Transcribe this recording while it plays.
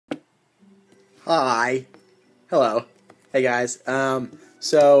Hi. Hello. Hey guys.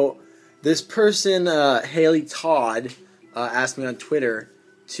 So this person, Haley Todd, asked me on Twitter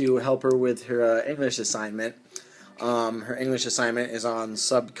to help her with her English assignment. Her English assignment is on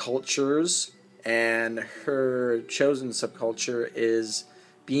subcultures, and her chosen subculture is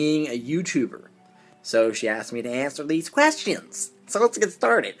being a YouTuber. So she asked me to answer these questions. So let's get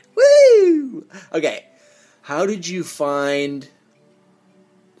started. Woo! Okay. How did you find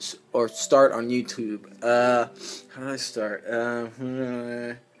or start on YouTube? How did I start?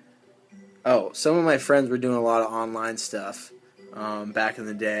 Some of my friends were doing a lot of online stuff back in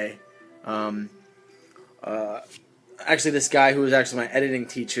the day. Actually, this guy who was actually my editing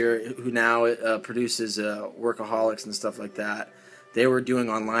teacher, who now produces Workaholics and stuff like that, they were doing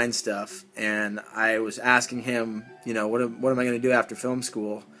online stuff, and I was asking him, what am I going to do after film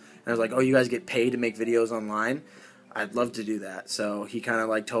school? And I was like, oh, you guys get paid to make videos online? I'd love to do that. So he kind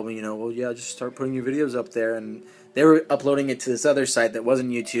of told me, well, yeah, just start putting your videos up there. And they were uploading it to this other site that wasn't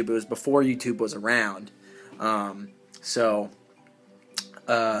YouTube. It was before YouTube was around. No,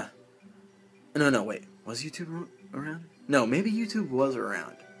 wait. Was YouTube around? No, maybe YouTube was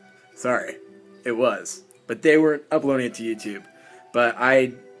around. Sorry. It was. But they weren't uploading it to YouTube. But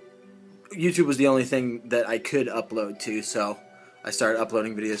YouTube was the only thing that I could upload to, so I started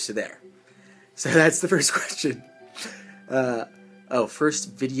uploading videos to there. So that's the first question.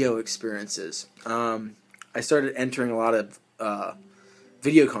 First video experiences. I started entering a lot of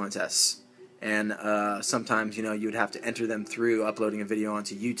video contests, and sometimes you would have to enter them through uploading a video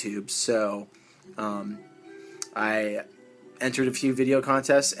onto YouTube. So I entered a few video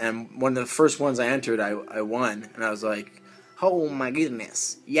contests, and one of the first ones I entered, I won, and I was like, oh my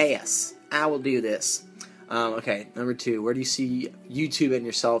goodness, yes, I will do this. Okay, number 2, where do you see YouTube and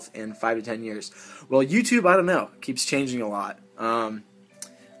yourself in 5 to 10 years? Well, YouTube, I don't know, keeps changing a lot.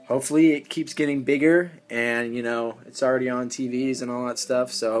 Hopefully it keeps getting bigger, and, it's already on TVs and all that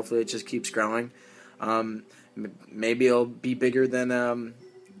stuff, so hopefully it just keeps growing. Maybe it'll be bigger than,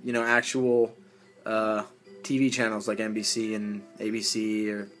 actual TV channels like NBC and ABC,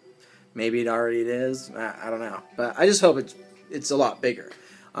 or maybe it already is. I don't know. But I just hope it's a lot bigger.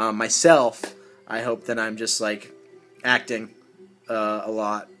 Myself, I hope that I'm just acting a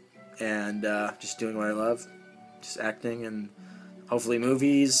lot and just doing what I love, just acting, and hopefully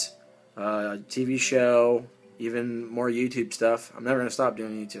movies, TV show, even more YouTube stuff. I'm never gonna stop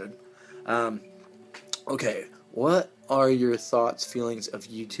doing YouTube. Okay, what are your thoughts, feelings of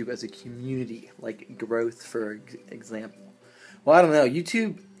YouTube as a community, like growth, for example? Well, I don't know.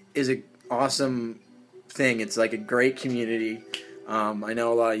 YouTube is an awesome thing. It's like a great community. I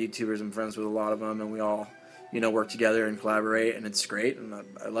know a lot of YouTubers. I'm friends with a lot of them, and we all, work together and collaborate, and it's great, and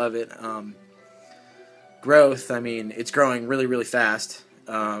I love it. Growth, it's growing really, really fast.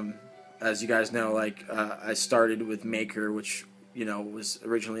 As you guys know, I started with Maker, which, was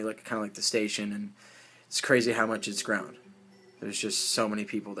originally kind of like the station, and it's crazy how much it's grown. There's just so many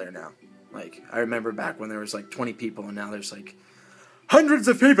people there now. I remember back when there was 20 people, and now there's hundreds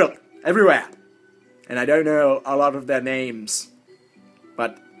of people everywhere. And I don't know a lot of their names,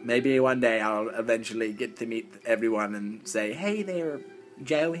 but maybe one day I'll eventually get to meet everyone and say, hey there,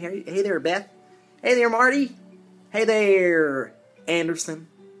 Joe. Hey there, Beth. Hey there, Marty. Hey there, Anderson.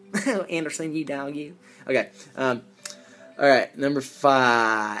 Anderson, you dog, you. Okay. Alright, number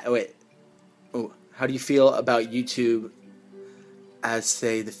 5. Oh, wait. Oh, how do you feel about YouTube as,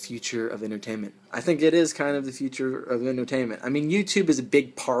 say, the future of entertainment? I think it is kind of the future of entertainment. YouTube is a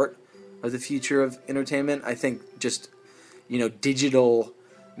big part of the future of entertainment. I think just, digital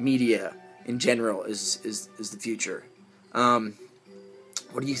media in general is the future.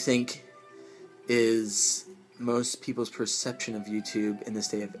 What do you think is most people's perception of YouTube in this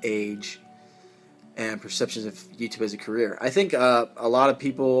day of age, and perceptions of YouTube as a career? I think a lot of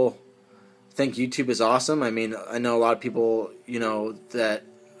people think YouTube is awesome. I know a lot of people, that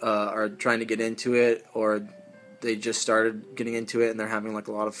are trying to get into it, or they just started getting into it and they're having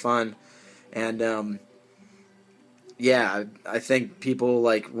a lot of fun. And yeah, I think people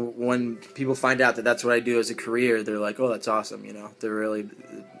when people find out that that's what I do as a career, they're like, oh, that's awesome. They're really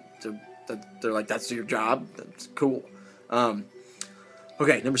they're like, that's your job. That's cool.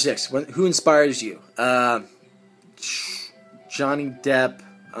 Okay, number 6. Who inspires you? Johnny Depp.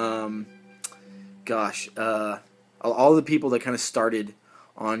 All the people that kind of started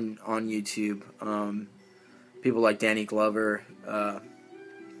on YouTube. People like Danny Glover,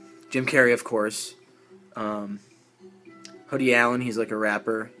 Jim Carrey, of course. Hoodie Allen, he's a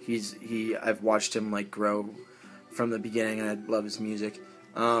rapper. I've watched him grow from the beginning, and I love his music.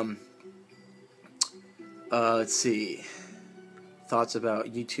 Let's see. thoughts about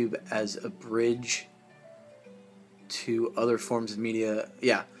YouTube as a bridge to other forms of media.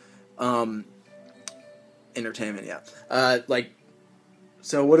 Yeah. Entertainment, yeah.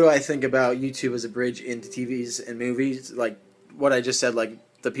 So what do I think about YouTube as a bridge into TVs and movies? Like what I just said, like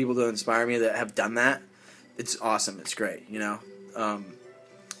the people that inspire me that have done that, it's awesome. It's great, you know.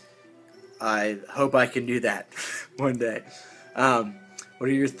 I hope I can do that one day. What are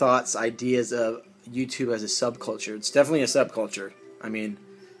your thoughts, ideas of YouTube as a subculture? It's definitely a subculture. I mean,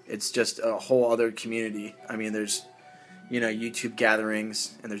 it's just a whole other community. I mean, there's, you know, YouTube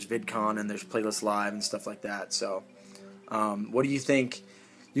gatherings, and there's VidCon, and there's Playlist Live, and stuff like that. So, what do you think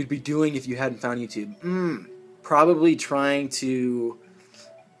you'd be doing if you hadn't found YouTube? Probably trying to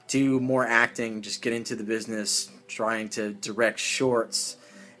do more acting, just get into the business, trying to direct shorts,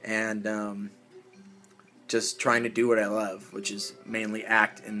 and just trying to do what I love, which is mainly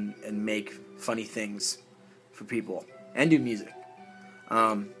act and make funny things for people, and do music.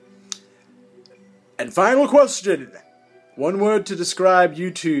 And final question. One word to describe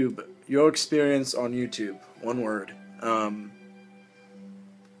YouTube. Your experience on YouTube. One word.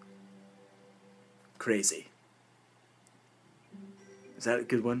 Crazy. Is that a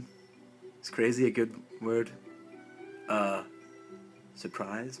good one? Is crazy a good word?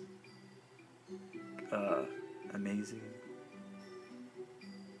 Surprise? Amazing?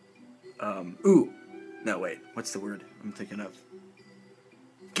 Ooh. No, wait. What's the word I'm thinking of?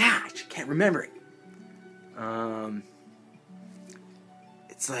 Gosh, can't remember it.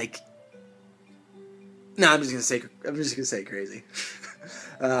 It's like... No, I'm just gonna say crazy.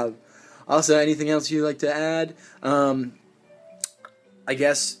 Also, anything else you'd like to add? I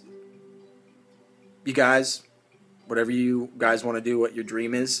guess you guys, whatever you guys want to do, what your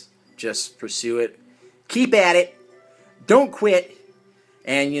dream is, just pursue it. Keep at it. Don't quit.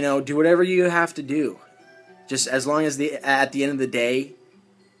 And, you know, do whatever you have to do. Just as long as at the end of the day,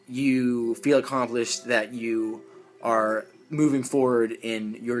 you feel accomplished, that you are moving forward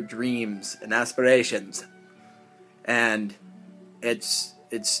in your dreams and aspirations. And it's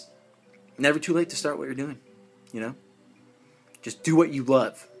never too late to start what you're doing, you know? Just do what you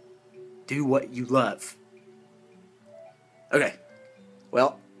love. Do what you love. Okay.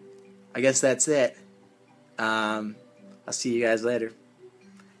 Well, I guess that's it. I'll see you guys later.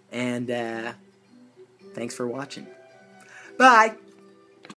 And thanks for watching. Bye!